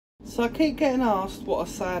So I keep getting asked what a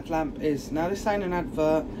sad lamp is. Now this ain't an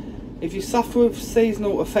advert. If you suffer with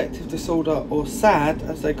seasonal affective disorder, or SAD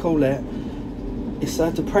as they call it, it's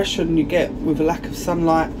a depression you get with a lack of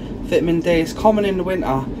sunlight, vitamin D. It's common in the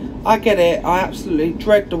winter. I get it. I absolutely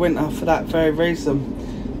dread the winter for that very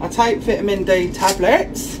reason. I take vitamin D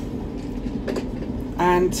tablets,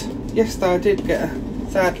 and yesterday I did get a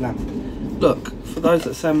SAD lamp. Look, for those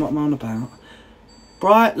that say what I'm on about.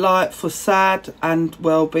 Bright light for sad and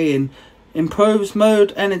well-being. Improves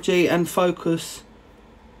mood, energy and focus.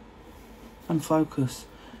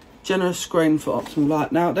 Generous screen for optimal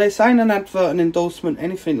light. Now, this ain't an advert, an endorsement,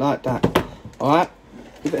 anything like that. Alright?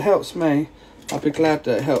 If it helps me, I'll be glad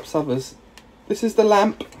that it helps others. This is the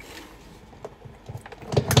lamp.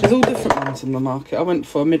 There's all different ones on the market. I went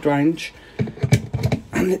for a mid-range.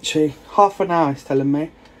 And literally, half an hour it's telling me.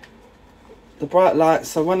 The bright light,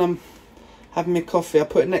 so when I'm having my coffee, I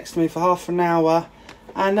put it next to me for half an hour,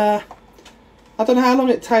 and I don't know how long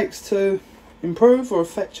it takes to improve or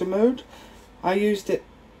affect your mood. I used it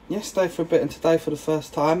yesterday for a bit and today for the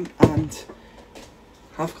first time, and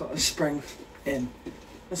I've got a spring in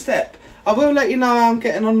a step. I will let you know how I'm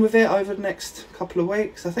getting on with it over the next couple of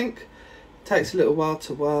weeks. I think it takes a little while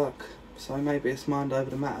to work, so maybe it's mind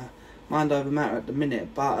over matter at the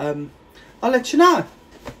minute, but I'll let you know.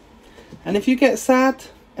 And if you get SAD,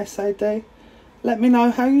 SAD, let me know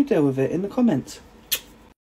how you deal with it in the comments.